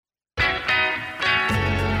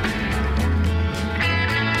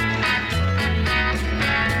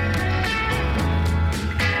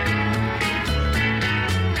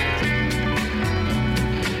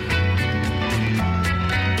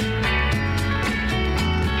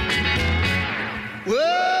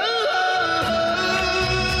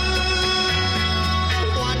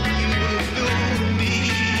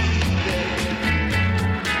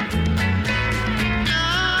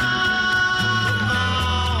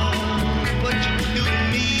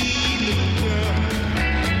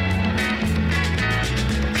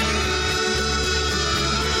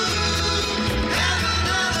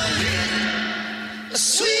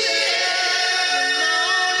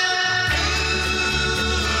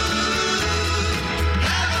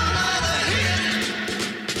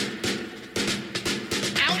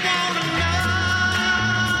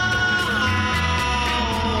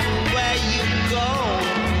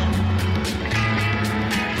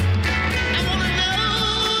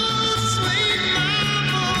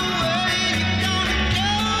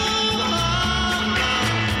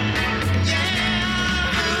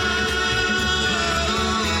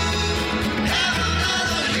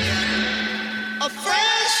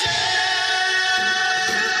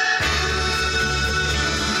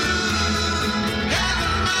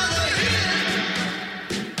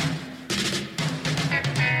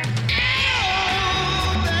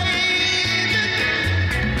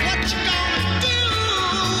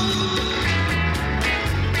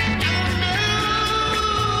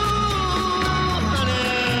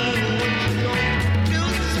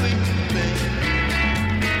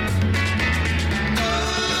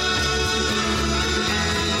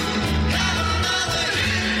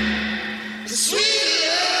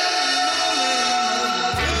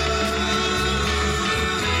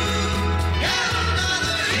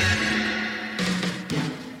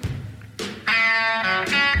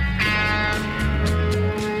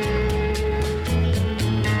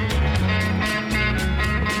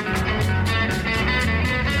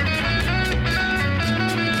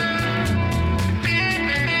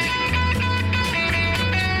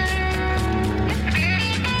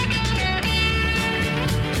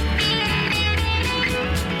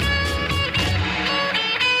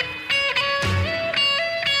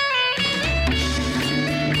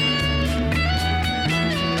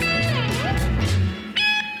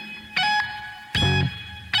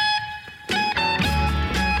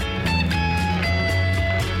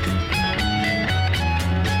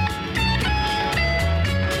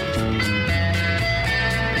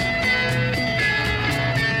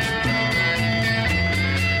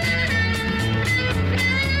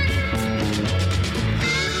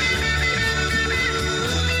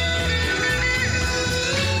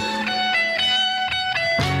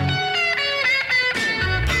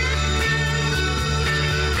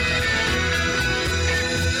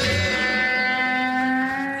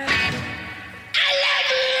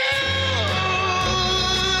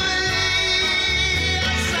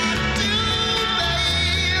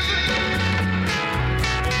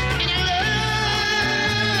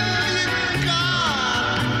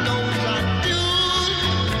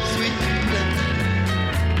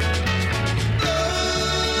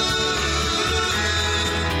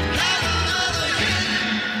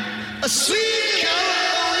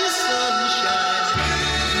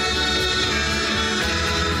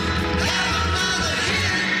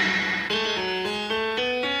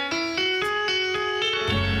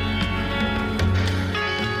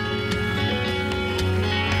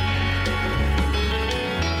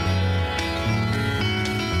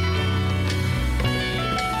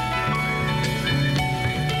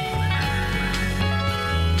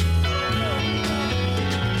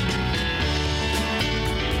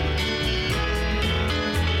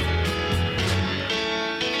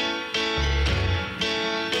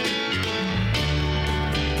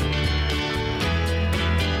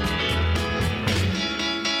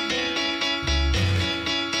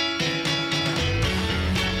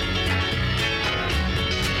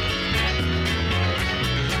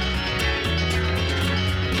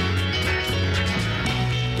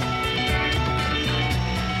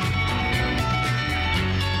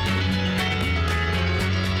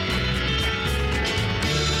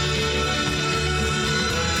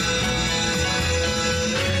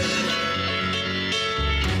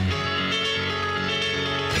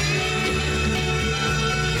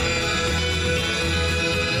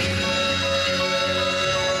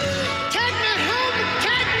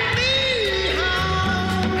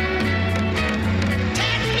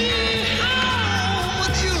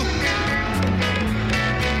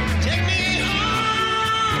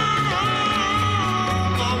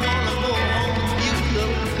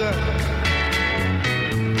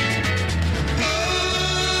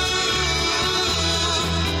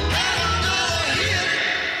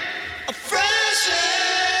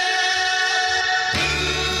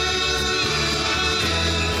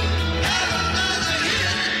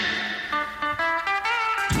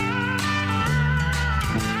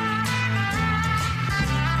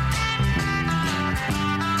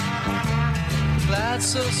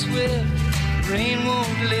swift, rain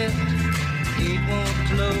won't lift, gate won't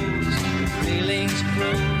close, railings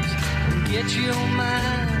close. Get your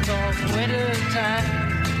mind off winter time,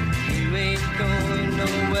 you ain't going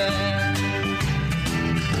nowhere.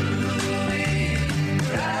 Ooh-wee,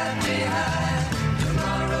 ride me high,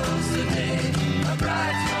 tomorrow's the day, a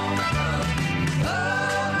bride's gonna come.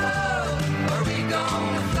 Oh, oh, are we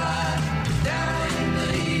gonna fly down in the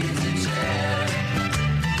easy chair?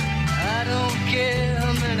 I don't care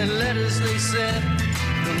how many letters they sent,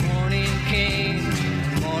 the morning came,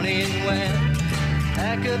 the morning went.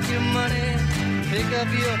 Pack up your money, pick up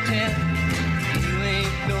your tent, you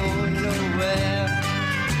ain't going nowhere.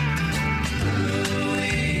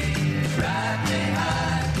 Ooh-wee, ride me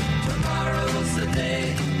high, tomorrow's the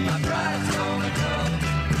day, my bride's gonna come.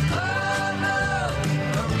 Oh no,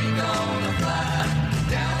 are we gonna fly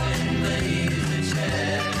down in the easy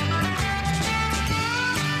chair?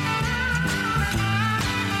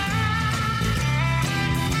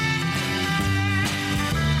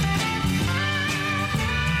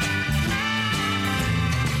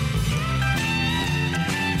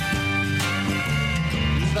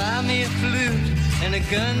 Buy me a flute and a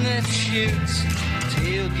gun that shoots,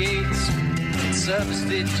 tailgates and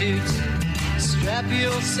substitutes. Strap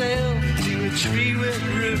yourself to a tree with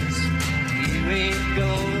roots, you ain't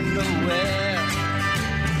going nowhere.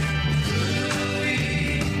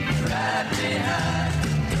 Ooh-wee, ride me high,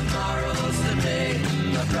 tomorrow's the day,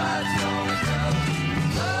 my bride's gonna come.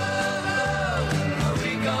 Oh, oh, are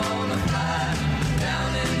we gonna fly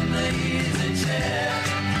down in the easy chair?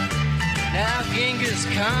 Now Genghis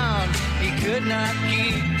Khan, he could not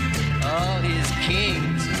keep all his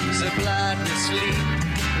kings supplied to sleep.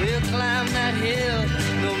 We'll climb that hill,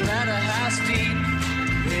 no matter how steep,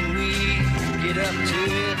 when we get up to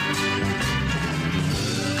it.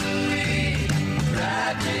 Ooh-wee,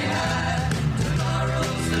 ride me high,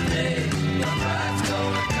 tomorrow's the day, my bride's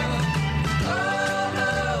gonna come. Oh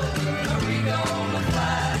no, are we gonna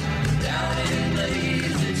fly down in the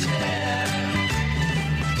easy chair?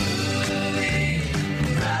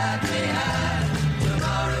 Ride me high,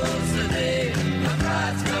 tomorrow's the day, my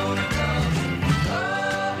bride's gonna come.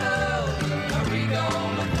 Oh no, are we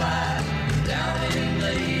gonna fly down in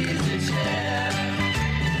the easy chair?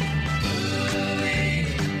 Ooh-wee,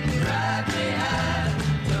 ride me high,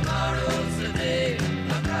 tomorrow's the day,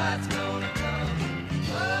 my bride's gonna come.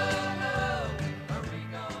 Oh no, are we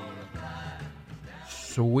gonna fly down?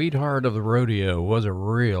 Sweetheart of the Rodeo was a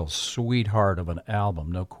real sweetheart of an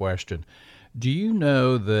album, no question. Do you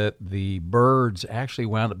know that the Byrds actually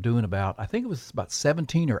wound up doing I think it was about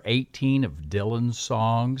 17 or 18 of Dylan's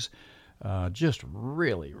songs? Just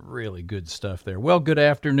really, really good stuff there. Well, good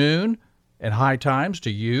afternoon and high times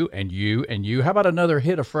to you and you and you. How about another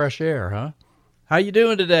hit of fresh air, huh? How you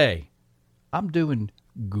doing today? I'm doing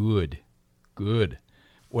good. Good.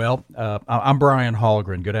 Well, I'm Brian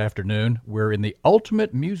Hallgren. Good afternoon. We're in the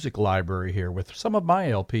Ultimate Music Library here with some of my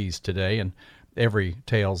LPs today, and every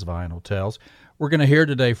Tales Vinyl tells. We're going to hear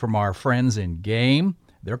today from our friends in Game.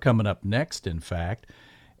 They're coming up next, in fact.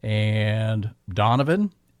 And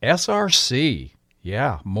Donovan, SRC.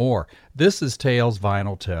 Yeah, more. This is Tales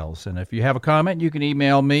Vinyl Tells. And if you have a comment, you can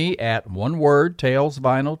email me at one word,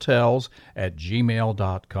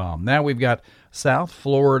 talesvinyltells@gmail.com. Now we've got South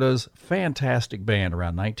Florida's fantastic band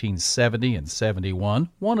around 1970 and 71.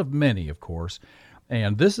 One of many, of course.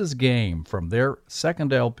 And this is Game from their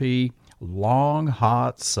second LP, Long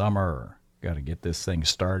Hot Summer. Got to get this thing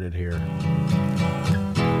started here.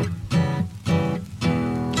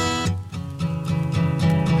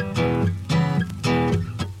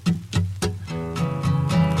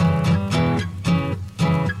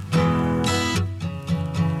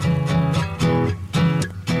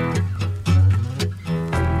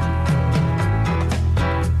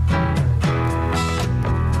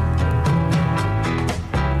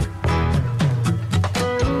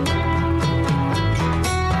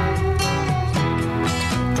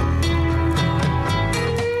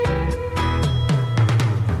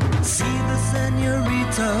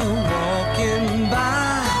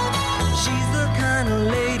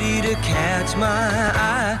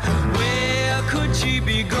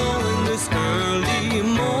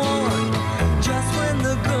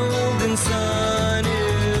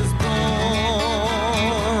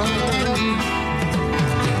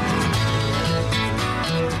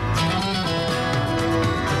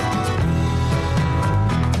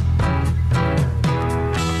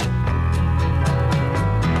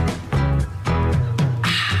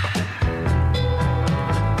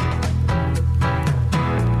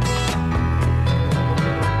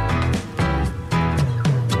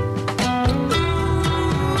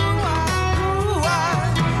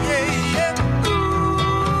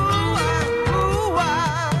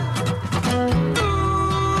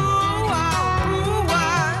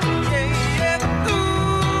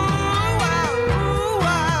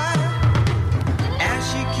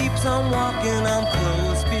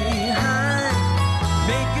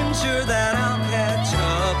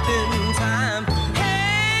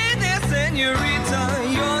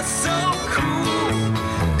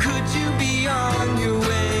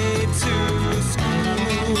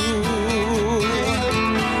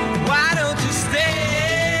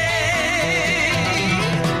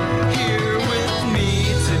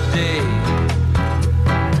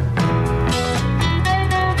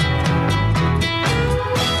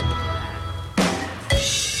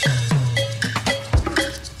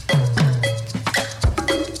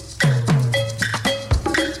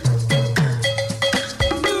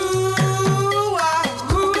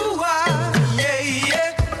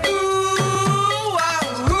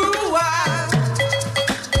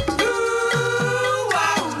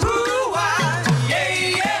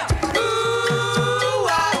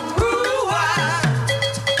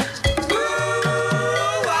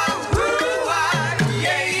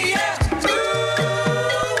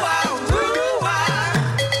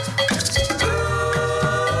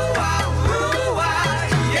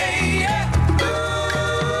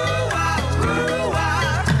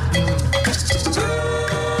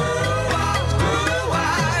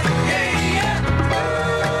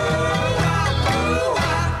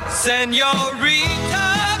 Senorita,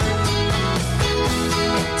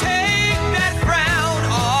 take that frown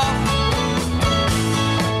off,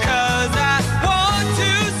 'cause I want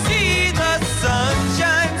to see the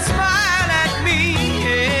sunshine smile at me.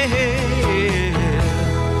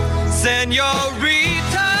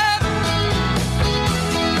 Senorita,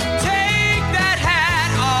 take that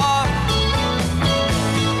hat off,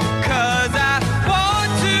 'cause I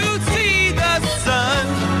want to see the sun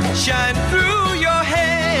shine through your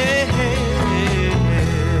hair.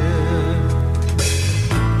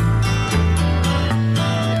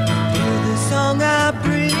 Hear the song I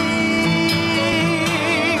bring.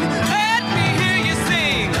 Let me hear you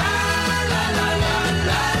sing. La la la la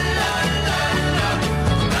la la la la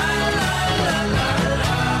la la la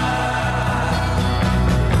la.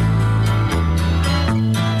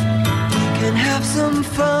 We can have some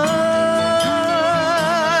fun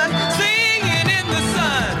singing in the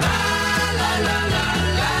sun. La la la la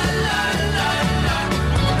la la la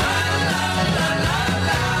la la la la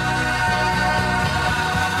la.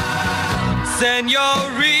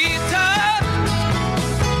 Senorita,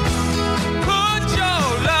 put your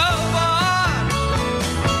love on,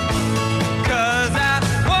 'cause I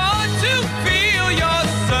want to feel your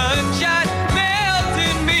sunshine melt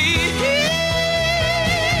in me.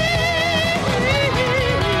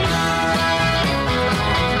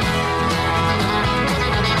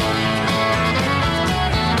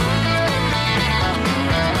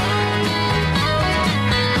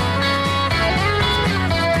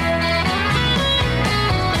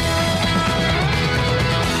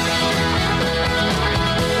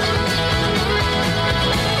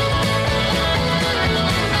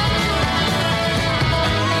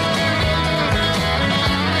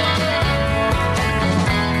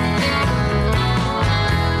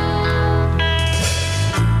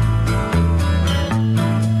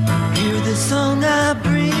 Hear the song I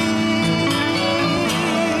bring.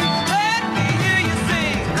 Let me hear you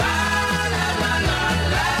sing. La la la la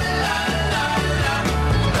la la la la la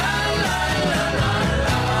la la la.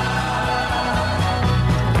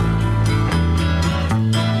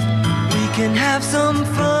 We can have some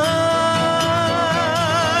fun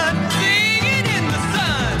singing in the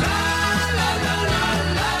sun. La la la la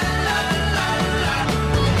la la la la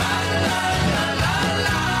la la la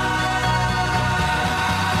la.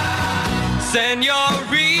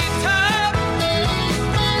 Senorita,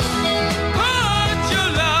 put your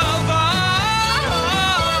love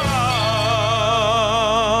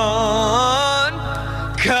on,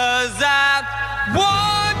 'cause I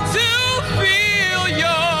want to feel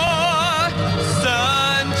your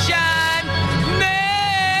sunshine melting.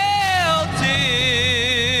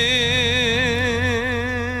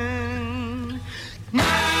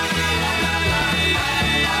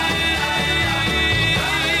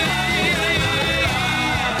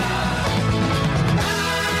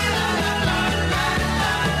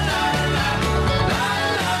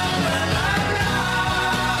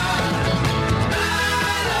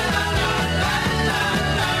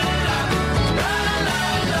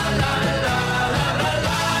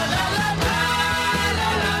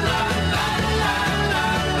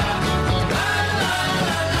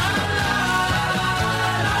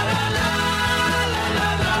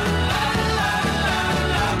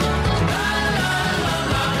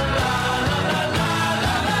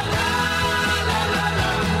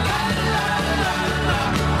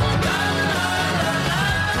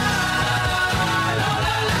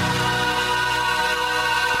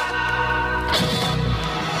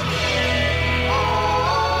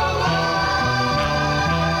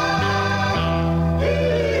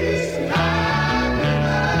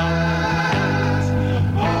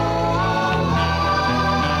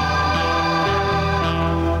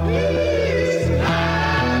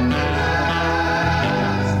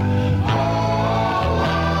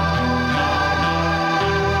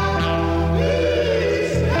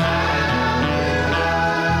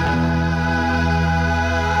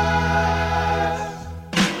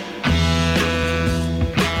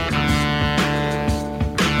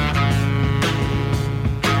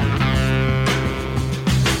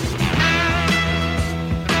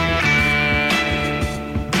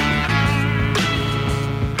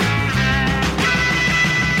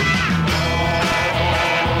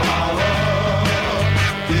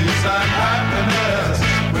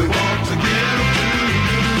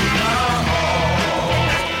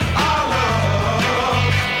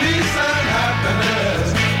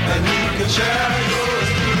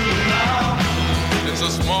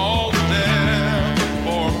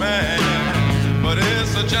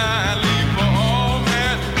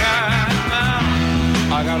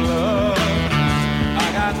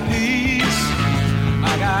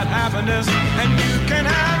 provide happiness, and you can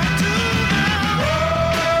have it too now.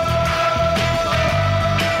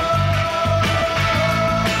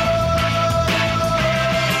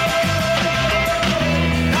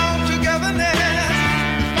 Now togetherness,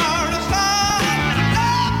 far as love,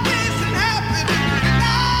 peace and happiness,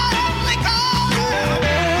 not only cause.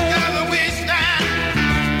 Together we stand,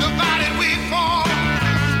 divided we fall.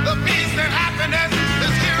 The peace and happiness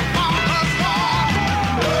is here for us all.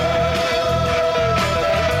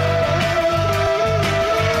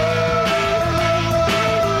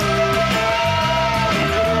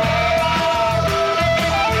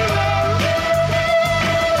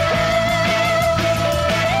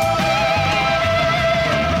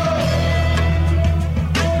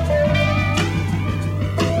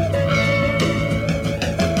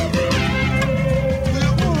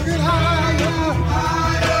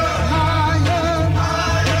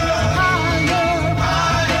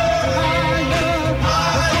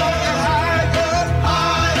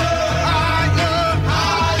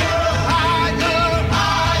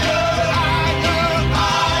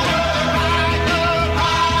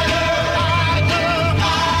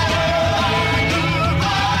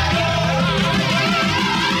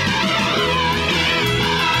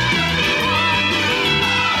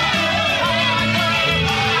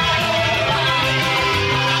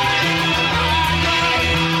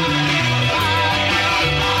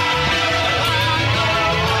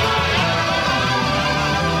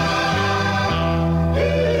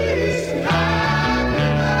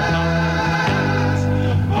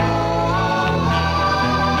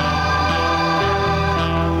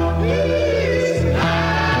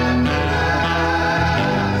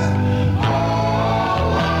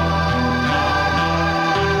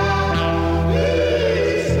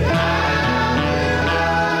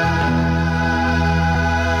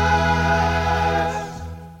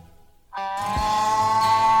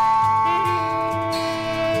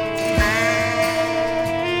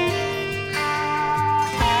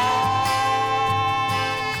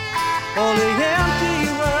 All the empty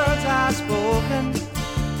words I've spoken,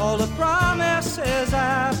 all the promises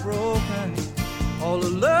I've broken, all the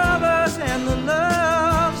lovers and the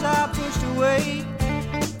loves I pushed away.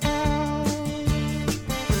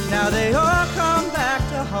 Now they all come back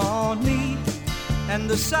to haunt me, and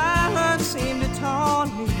the silence seemed to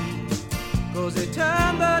taunt me, 'cause they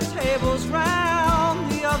turned the tables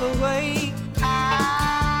round the other way.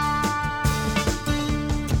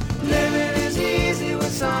 Living is easy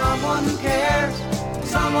with someone who cares,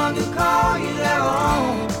 someone to call you their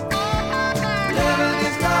own. Living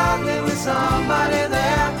is lovely with somebody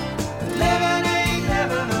there. Living ain't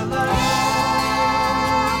living alone.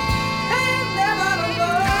 Ain't living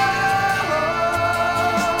alone.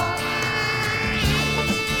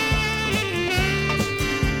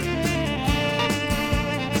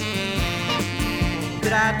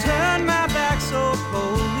 Did I turn my back so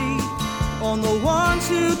coldly on the ones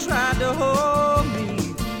who tried to hold me,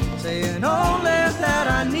 saying only that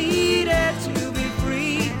I needed to be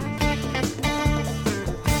free?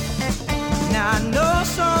 Now I know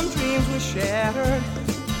some dreams were shattered,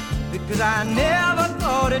 because I never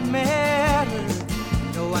thought it mattered.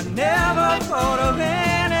 No, I never thought of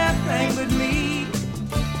anything but me.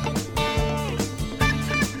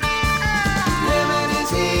 Living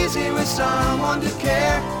is easy with someone to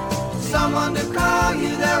care, someone to call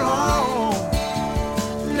you their own.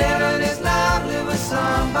 Living is lovely with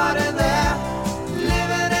somebody there.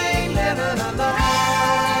 Living ain't living alone.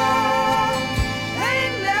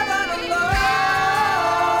 Ain't living alone.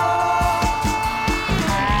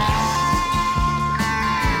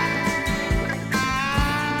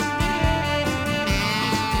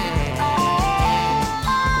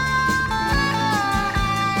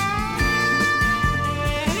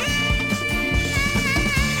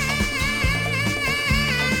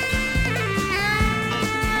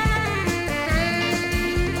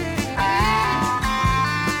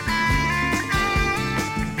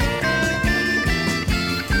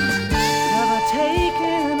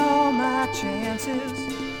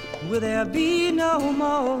 Will there be no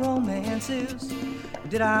more romances?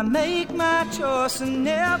 Did I make my choice and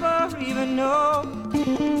never even know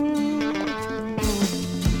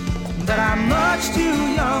that I'm much too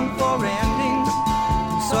young for endings?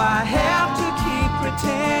 So I have to keep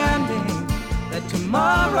pretending that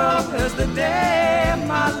tomorrow is the day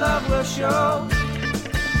my love will show.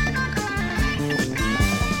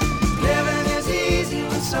 Living is easy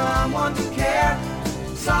with someone to care,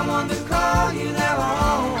 someone to call you their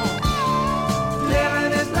own.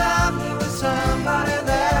 Living is lovely with somebody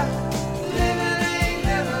there. Living ain't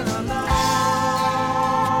living alone.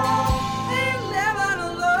 Ain't living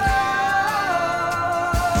alone.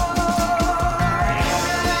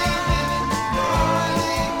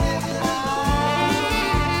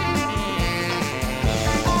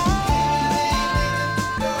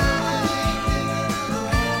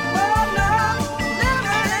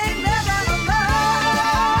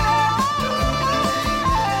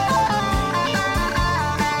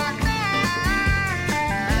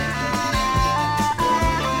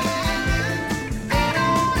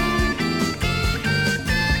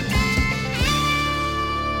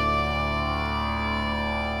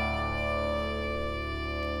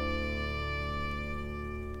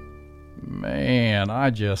 Man, I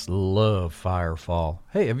just love Firefall.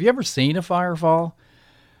 Hey, have you ever seen a Firefall?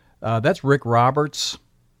 That's Rick Roberts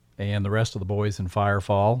and the rest of the boys in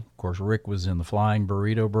Firefall. Of course, Rick was in the Flying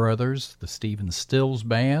Burrito Brothers, the Stephen Stills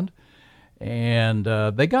Band, and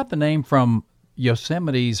they got the name from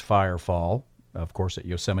Yosemite's Firefall, of course, at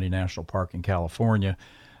Yosemite National Park in California.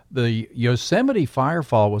 The Yosemite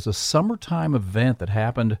Firefall was a summertime event that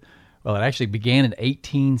happened, well, it actually began in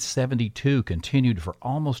 1872, continued for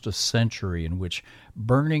almost a century, in which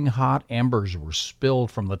burning hot embers were spilled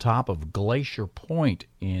from the top of Glacier Point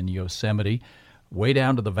in Yosemite, way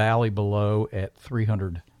down to the valley below at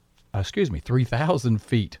 3,000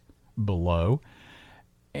 feet below.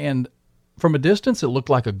 And from a distance, it looked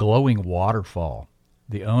like a glowing waterfall.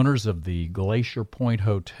 The owners of the Glacier Point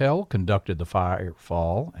Hotel conducted the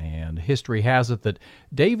Firefall, and history has it that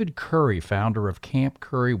David Curry, founder of Camp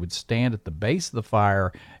Curry, would stand at the base of the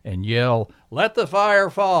fire and yell, "Let the fire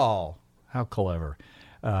fall!" How clever.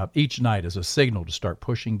 Each night as a signal to start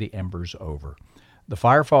pushing the embers over. The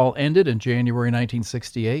Firefall ended in January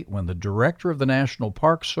 1968 when the director of the National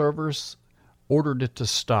Park Service ordered it to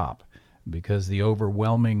stop, because the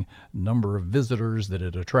overwhelming number of visitors that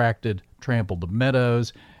it attracted trampled the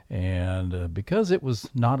meadows, and because it was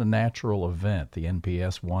not a natural event. The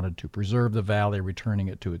NPS wanted to preserve the valley, returning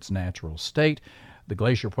it to its natural state. The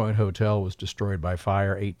Glacier Point Hotel was destroyed by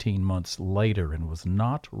fire 18 months later and was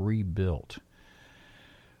not rebuilt.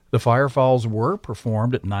 The Firefalls were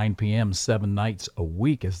performed at 9 p.m. 7 nights a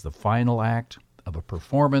week as the final act of a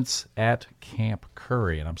performance at Camp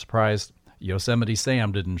Curry, and I'm surprised Yosemite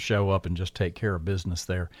Sam didn't show up and just take care of business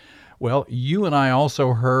there. Well, you and I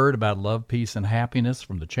also heard about Love, Peace, and Happiness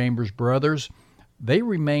from the Chambers Brothers. They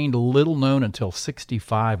remained little known until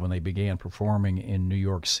 1965 when they began performing in New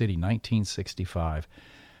York City, 1965.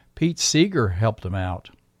 Pete Seeger helped them out.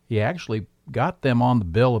 He actually got them on the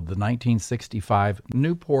bill of the 1965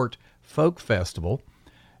 Newport Folk Festival.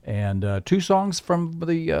 And two songs from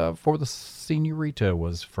the for the Senorita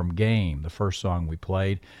was from Game, the first song we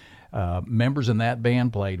played. Members in that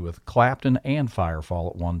band played with Clapton and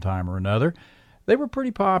Firefall at one time or another. They were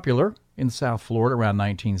pretty popular in South Florida around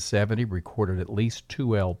 1970, recorded at least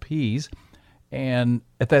 2 LPs. And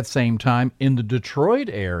at that same time, in the Detroit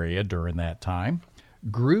area during that time,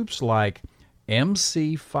 groups like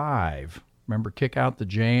MC5, remember Kick Out the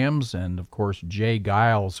Jams, and of course Jay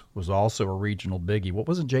Giles was also a regional biggie. What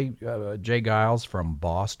wasn't Jay Giles from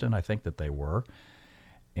Boston? I think that they were.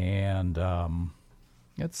 And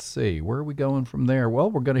let's see, where are we going from there?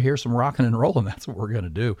 Well, we're going to hear some rockin' and rollin'. That's what we're going to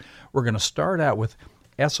do. We're going to start out with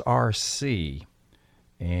SRC,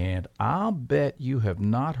 and I'll bet you have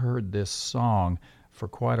not heard this song for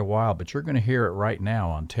quite a while, but you're going to hear it right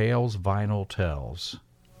now on Tales Vinyl Tells.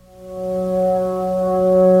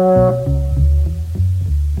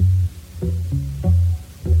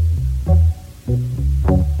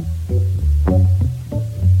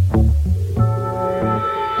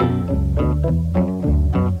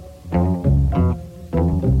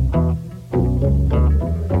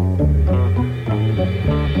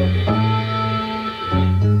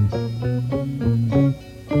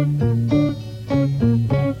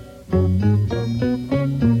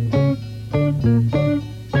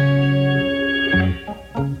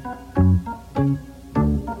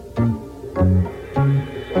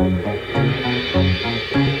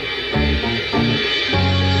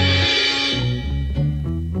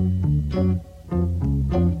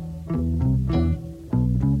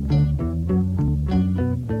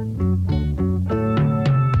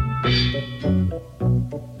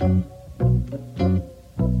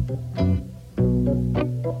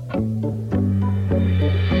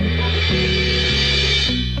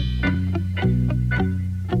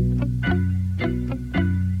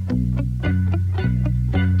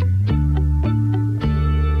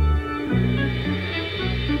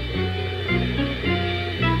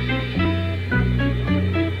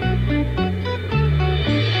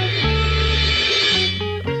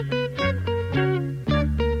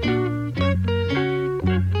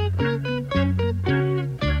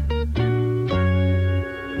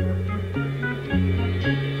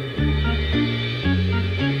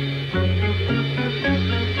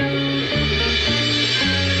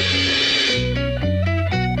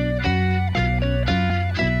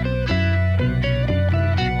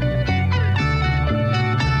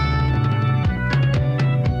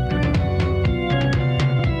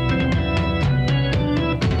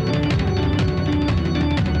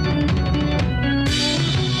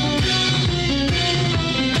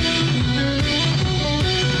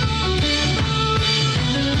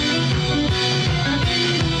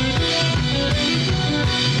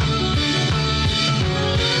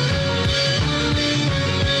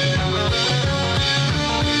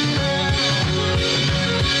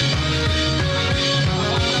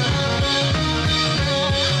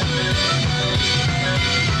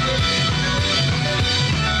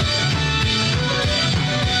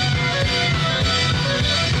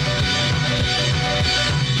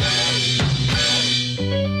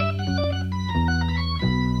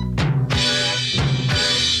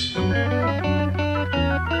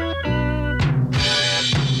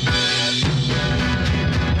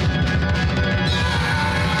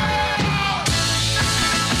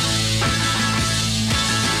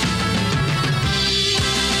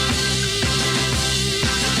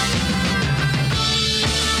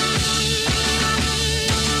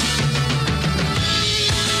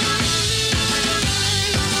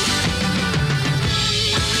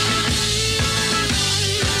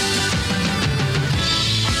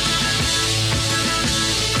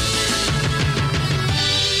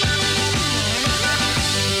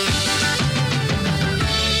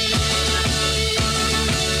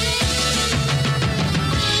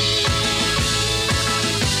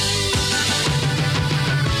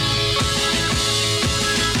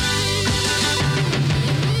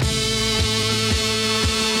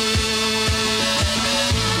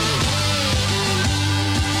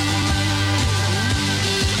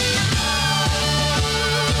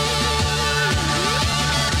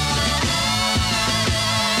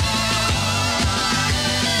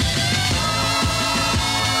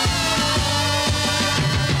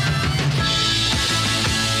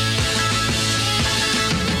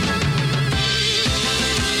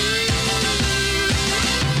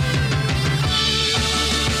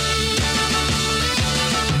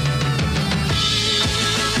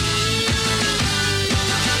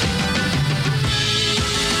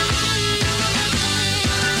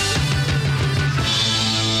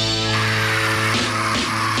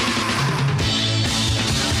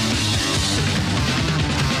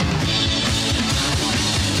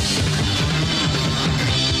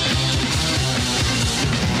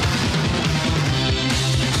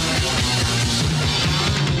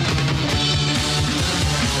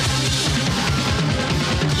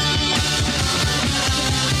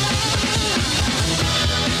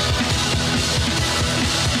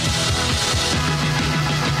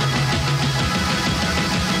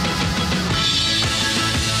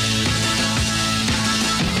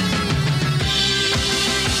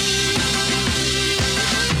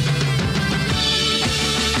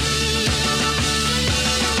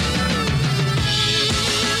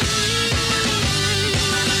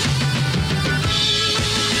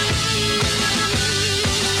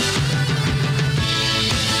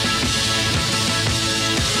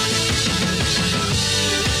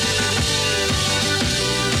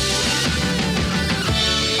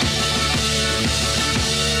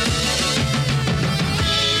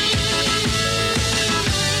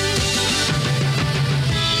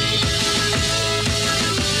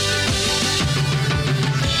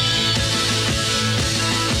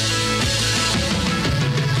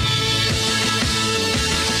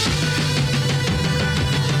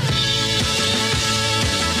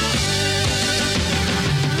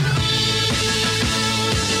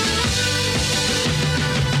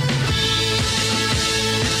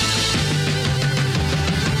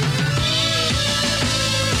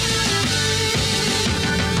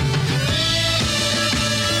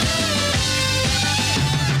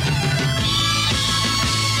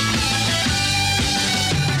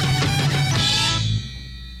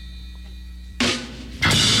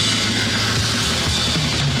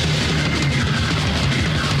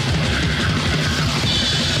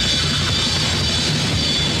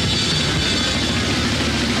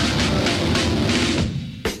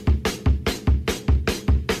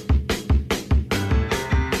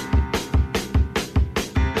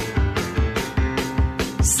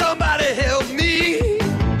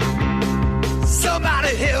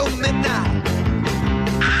 Somebody help me now.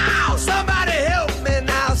 Ow! Somebody help me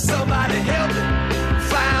now. Somebody help me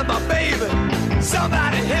find my baby.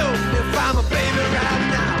 Somebody help me find my baby right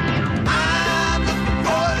now. I'm looking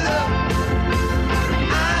for love.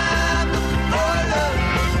 I'm looking for love.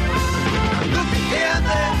 I'm looking here and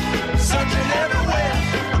there, searching everywhere.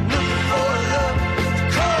 I'm looking for love to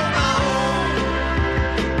call my own.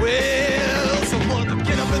 Well, someone to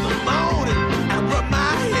get up in the morning and rub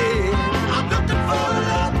my head. I'm looking for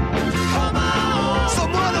love to call my own.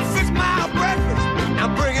 Someone to fix my breakfast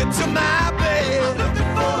and bring it to my bed. I'm looking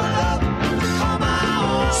for love to call my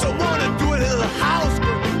own. Someone to do a little house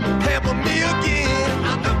girl, pamper me again.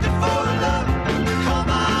 I'm looking for love to call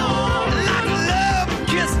my own. Like love and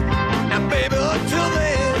kissing, and baby until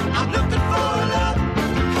then, I'm looking for love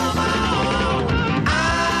to call my own.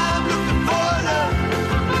 I'm looking for love.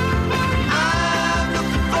 I'm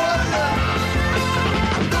looking for love.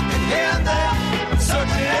 I'm looking here and there, I'm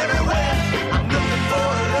searching everywhere. I'm looking for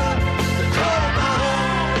love to call my own.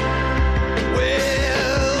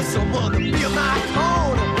 Well, someone to be my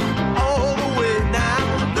corner all the way now.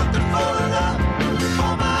 I'm looking for love to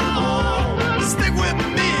call my own. Stick with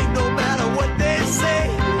me no matter what they say.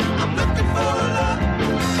 I'm looking for love to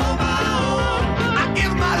call my own. I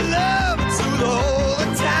give my love to the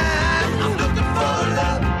whole time. I'm looking for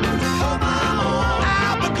love to call my own.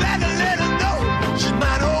 I'll be glad to let her know she's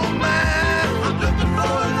mine, oh mine. I'm looking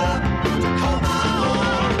for love to call my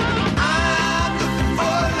own. I'm looking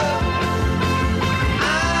for love.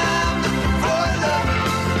 I'm looking for love.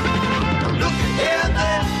 I'm looking here and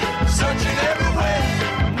there, searching everywhere.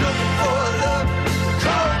 I'm looking for love to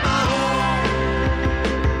call my own.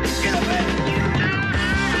 Get up, baby.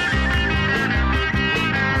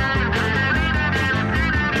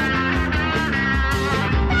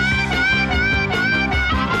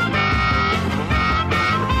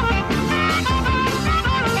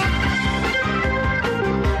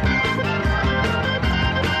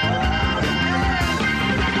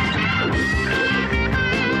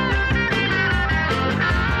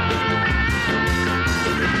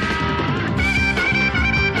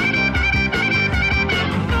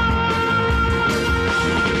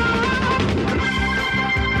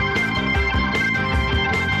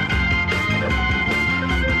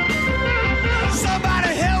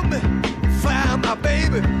 Somebody help me find my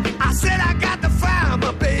baby. I said I got to find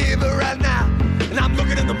my baby right now. And I'm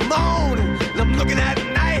looking in the morning, and I'm looking at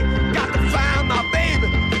night. Got to find my baby.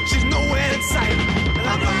 She's nowhere in sight. And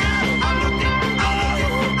I'm looking, I'm looking, I'm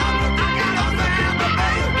looking, I'm looking. I gotta find my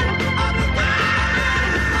baby. I'm looking, I'm looking for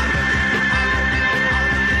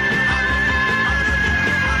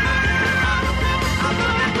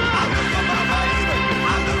my baby.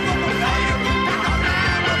 I'm looking for my baby.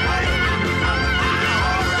 Gotta find my baby.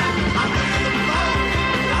 I'm looking in the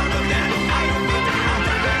morning, I'm looking at night.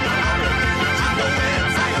 She's nowhere in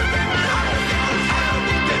sight.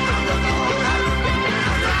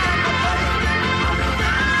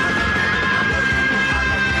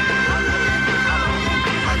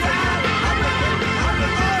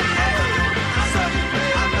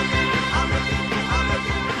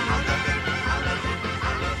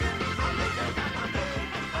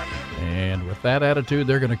 And with that attitude,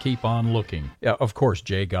 they're going to keep on looking. Yeah, of course,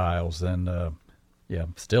 Jay Giles. And yeah,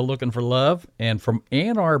 still looking for love. And from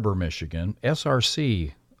Ann Arbor, Michigan,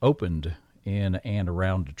 SRC opened in and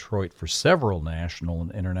around Detroit for several national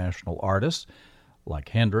and international artists like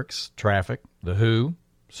Hendrix, Traffic, The Who,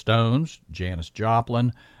 Stones, Janis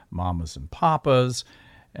Joplin, Mamas and Papas,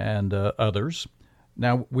 and others.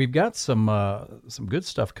 Now, we've got some good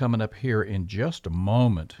stuff coming up here in just a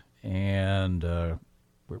moment, and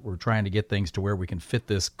we're trying to get things to where we can fit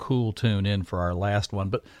this cool tune in for our last one.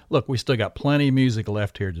 But look, we still got plenty of music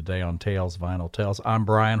left here today on Tales, Vinyl Tales. I'm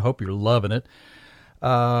Brian. Hope you're loving it.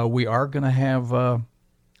 We are going to have the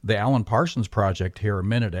Alan Parsons Project here a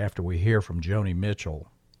minute after we hear from Joni Mitchell.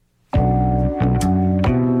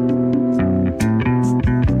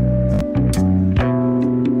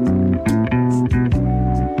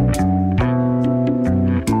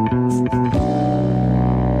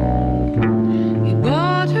 He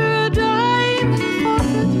bought her a diamond for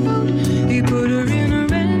her throat. He put her in a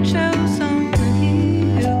ranch house on the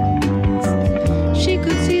hill. She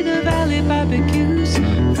could see the valley barbecues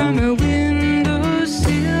from her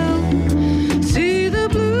windowsill. See the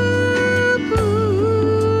blue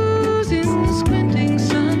blues in the squinting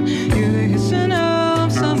sun. Hear the hissing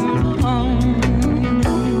of summer lawns.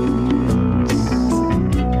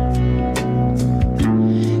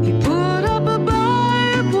 He put up a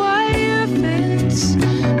barbed wire fence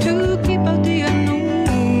to keep out the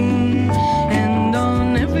unknown, and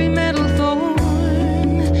on every metal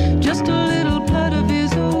thorn, just a little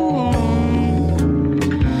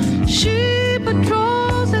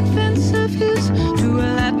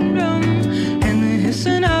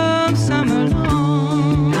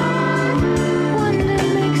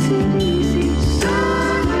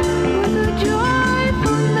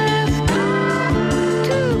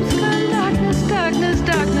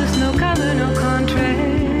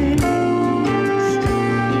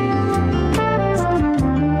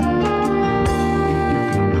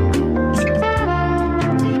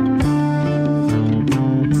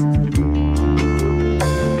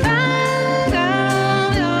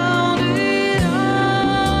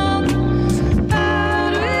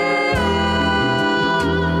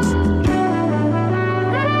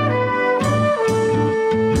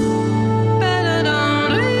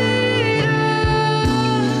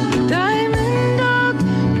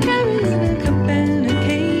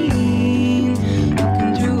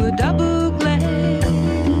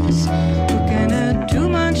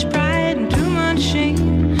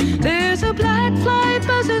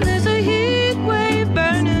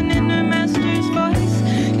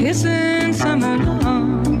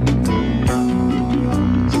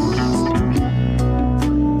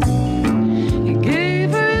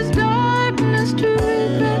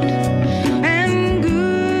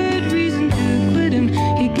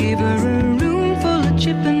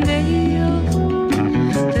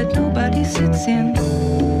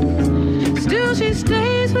she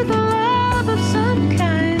stays with a love of some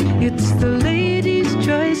kind. It's the lady's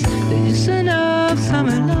choice, the issue of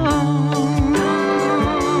summer long.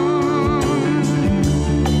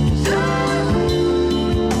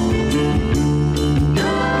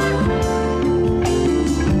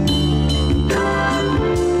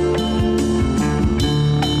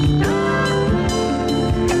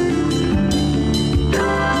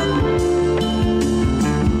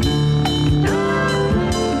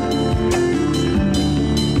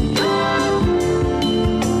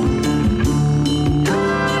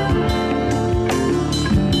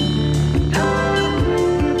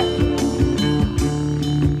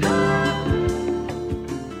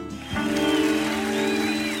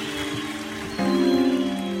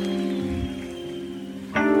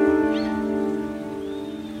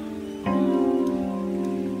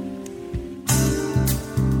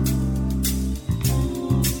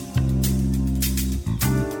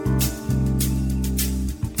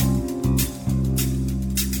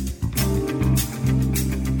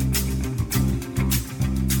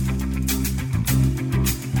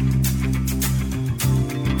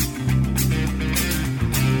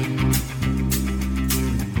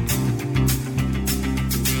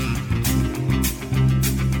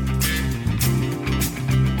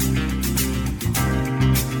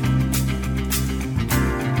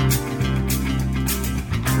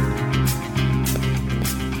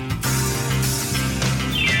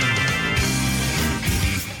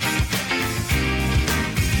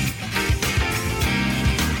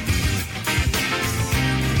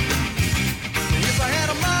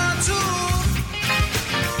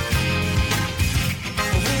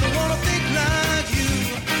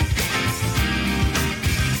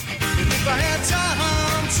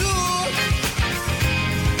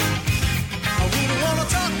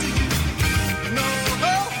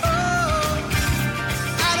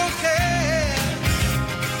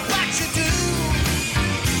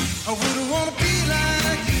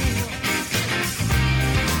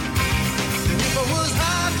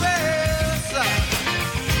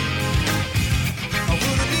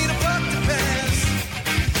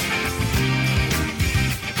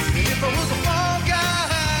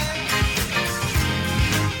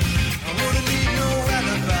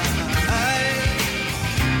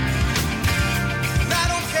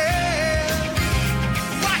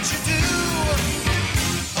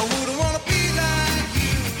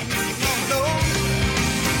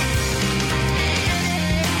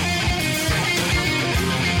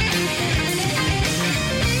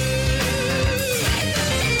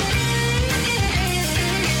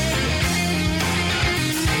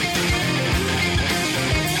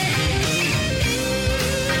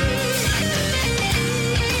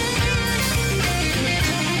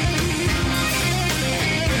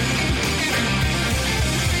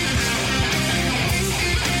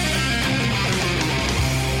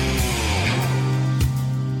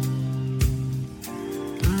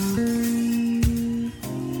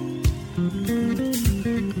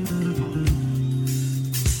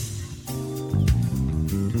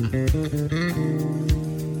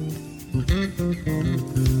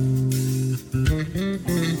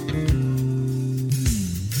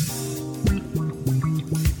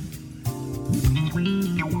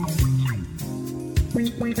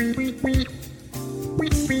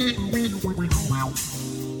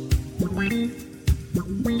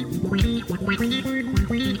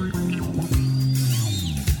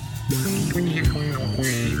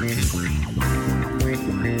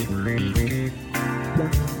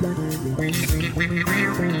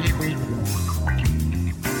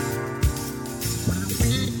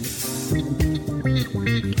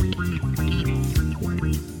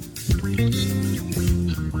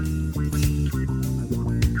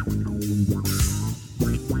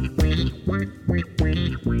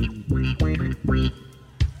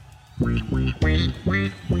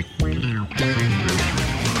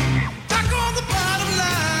 Back on the bottom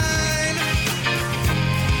line,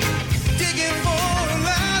 digging for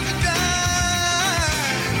another dime.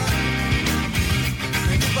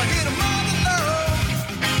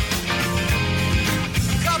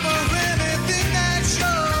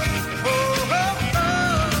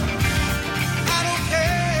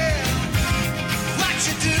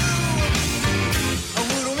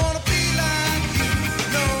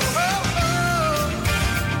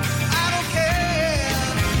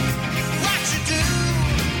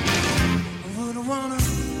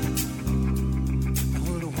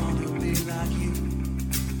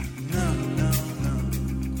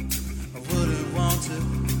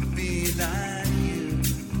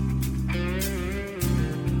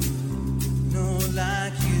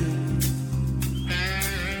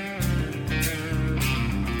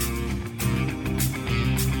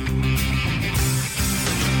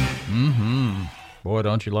 Boy,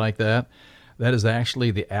 don't you like that? That is actually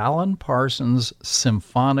the Alan Parsons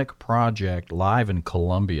Symphonic Project live in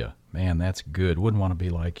Columbia. Man, that's good. Wouldn't want to be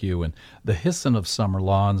like you. And the Hissin' of Summer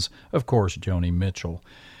Lawns, of course, Joni Mitchell.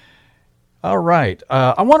 All right.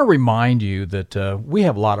 I want to remind you that we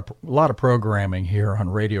have a lot of programming here on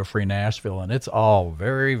Radio Free Nashville, and it's all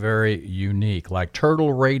very, very unique, like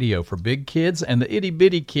Turtle Radio for big kids and the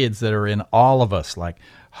itty-bitty kids that are in all of us. Like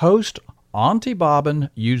host Auntie Bobbin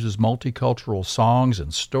uses multicultural songs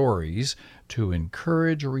and stories to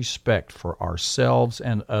encourage respect for ourselves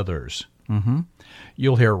and others.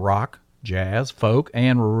 You'll hear rock, jazz, folk,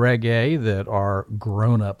 and reggae that are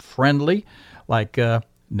grown-up friendly, like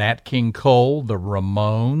Nat King Cole, the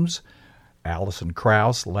Ramones, Alison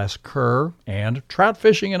Krauss, Les Kerr, and Trout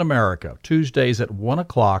Fishing in America, Tuesdays at 1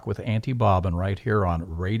 o'clock with Auntie Bobbin right here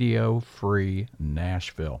on Radio Free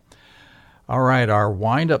Nashville. All right, our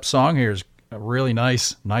wind-up song here is a really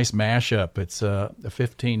nice mashup. It's a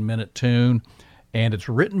 15-minute tune, and it's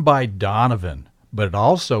written by Donovan, but it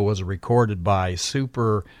also was recorded by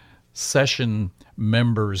Super Session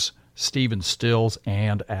members Stephen Stills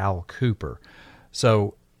and Al Cooper.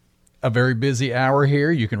 So a very busy hour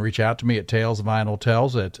here. You can reach out to me at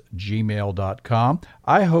talesvinyltales@gmail.com.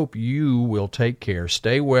 I hope you will take care.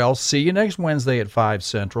 Stay well. See you next Wednesday at 5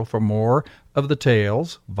 Central for more of the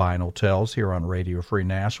Tales, Vinyl Tales, here on Radio Free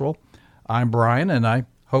Nashville. I'm Brian, and I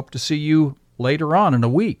hope to see you later on in a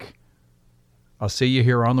week. I'll see you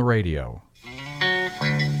here on the radio.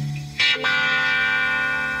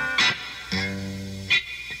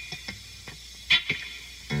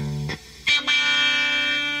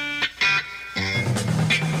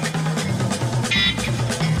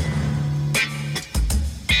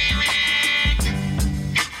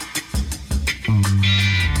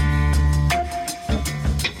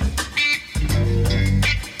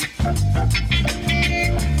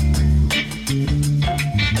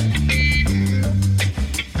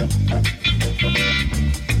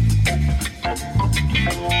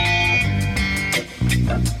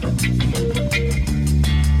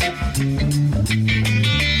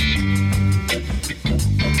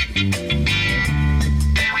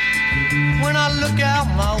 When I look out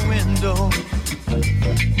my window,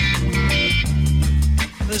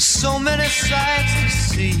 there's so many sights to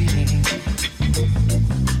see.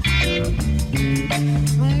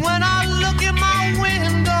 When I look in my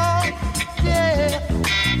window, yeah,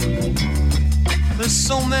 there's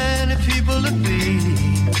so many people to be.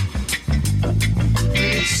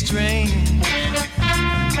 It's strange, yeah.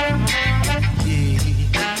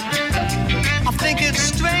 I think it's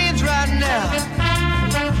strange right now.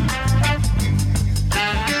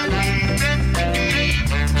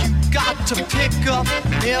 Got to pick up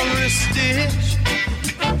every stitch.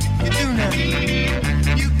 You do now.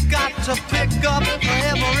 You got to pick up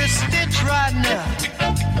every stitch right now.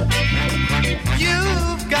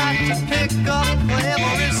 You've got to pick up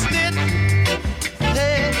every stitch.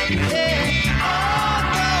 Hey, hey. Oh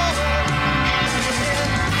no.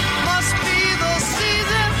 Must be the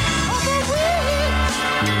season of the week.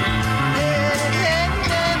 Hey, hey,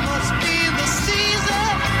 hey. Must be the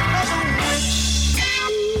season of the witch.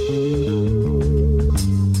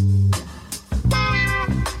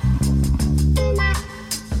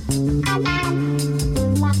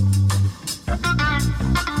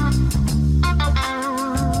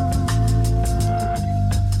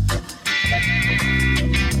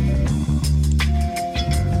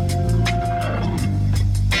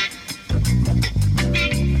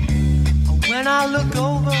 When I look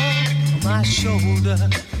over my shoulder,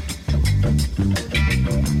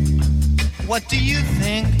 what do you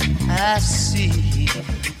think I see?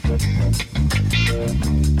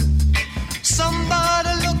 Somebody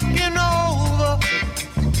looking over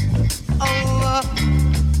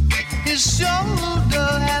his shoulder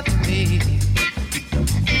at me.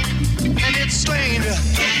 And it's strange,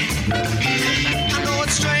 I know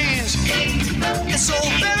it's strange. It's so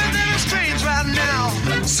very, very strange right now.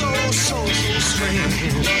 So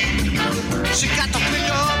strange. She got to pick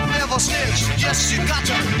up every stitch. Yes, you got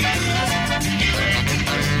to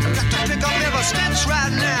pick up every stitch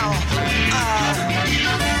right now.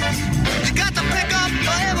 You got to pick up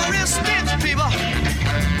every stitch, people.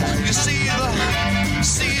 You see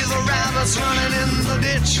the rabbits running in the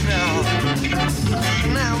ditch now.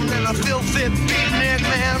 Now and then a filthy beatnik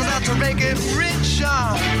man's out to make it rich.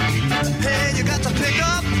 Hey, you got to pick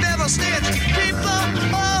up every stitch, people.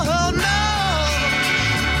 Oh no.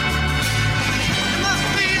 It must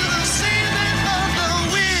be the season of the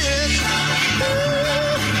witch. Ooh,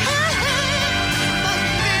 hey,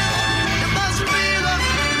 hey. It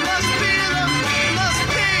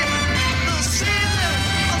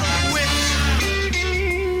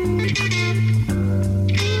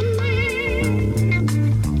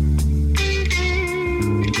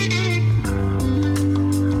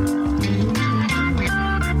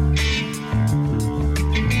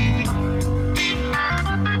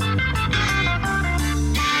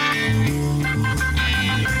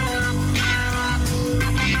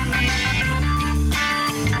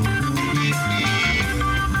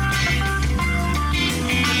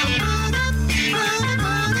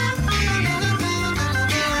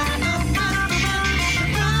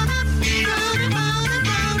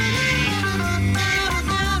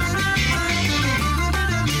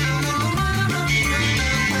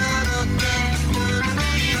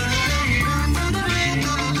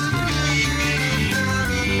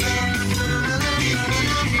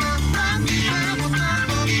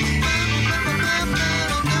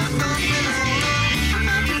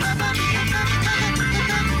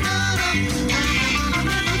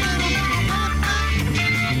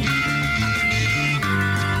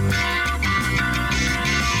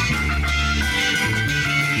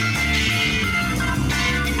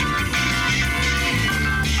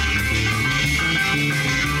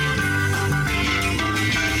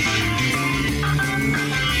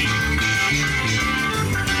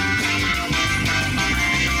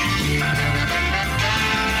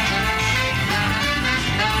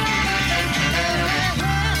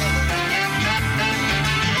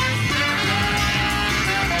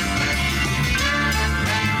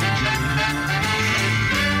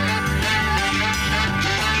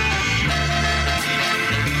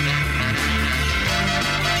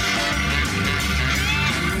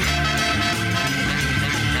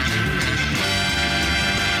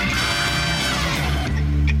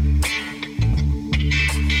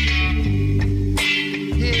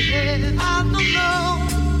Yeah, I don't know.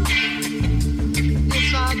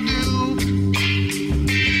 Yes, I do.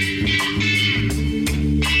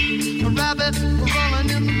 A rabbit rolling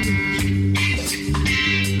in the bush.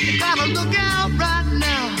 You gotta look out right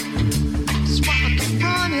now. Just wanna keep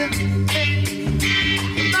running. Hey,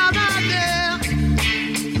 right there.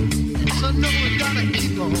 Yes, I know we gotta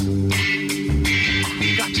keep on.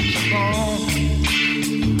 Got to keep on.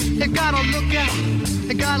 You gotta look out.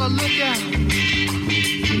 You gotta look out.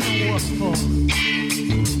 You know what for?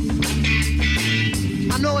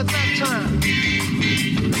 I know it's that time.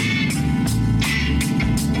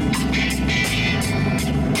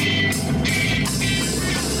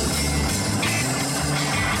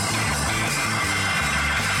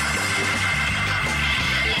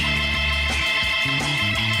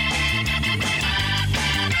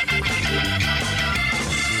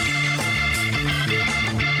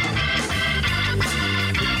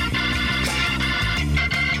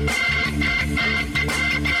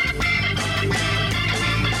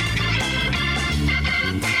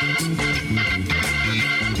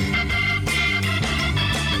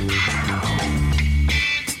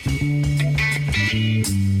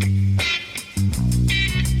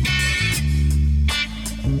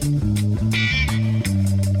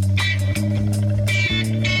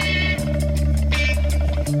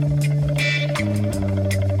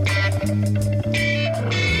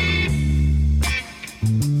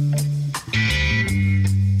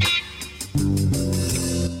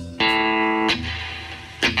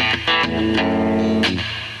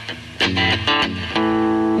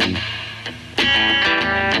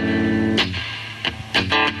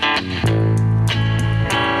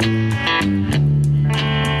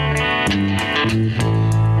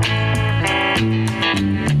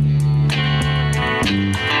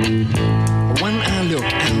 When I look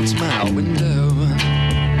out my window,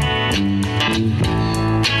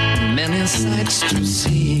 many sights to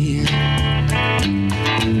see.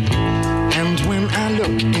 And when I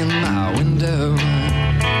look in my window,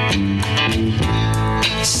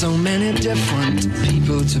 so many different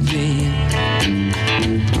people to be,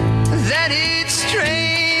 that it's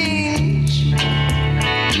strange,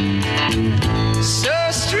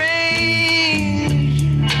 so strange.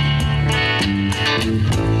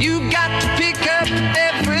 You got to pick up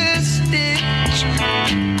every stitch.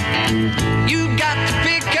 You got to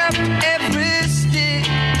pick up every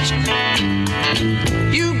stitch.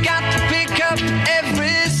 You got to pick up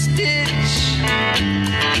every stitch.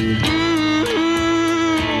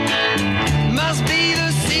 Must be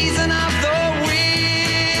the season of the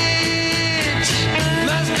witch.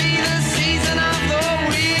 Must be the season of the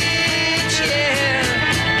witch, yeah.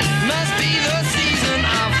 Must be the season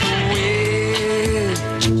of the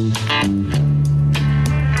witch.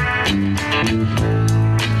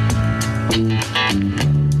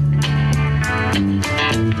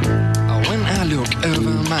 When I look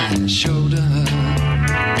over my shoulder,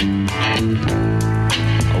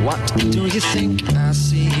 what do you think I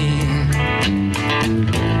see?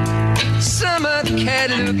 Summer cat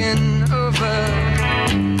looking over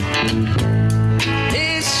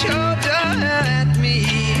his shoulder at me,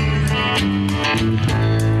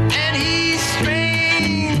 and he's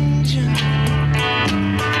strange,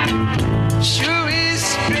 sure is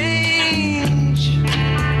strange.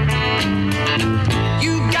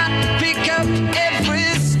 You got to pick up every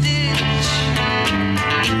stitch.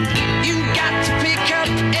 You got to pick up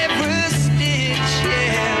every stitch,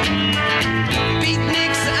 yeah.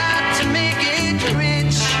 Beatniks out to make it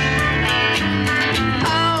rich.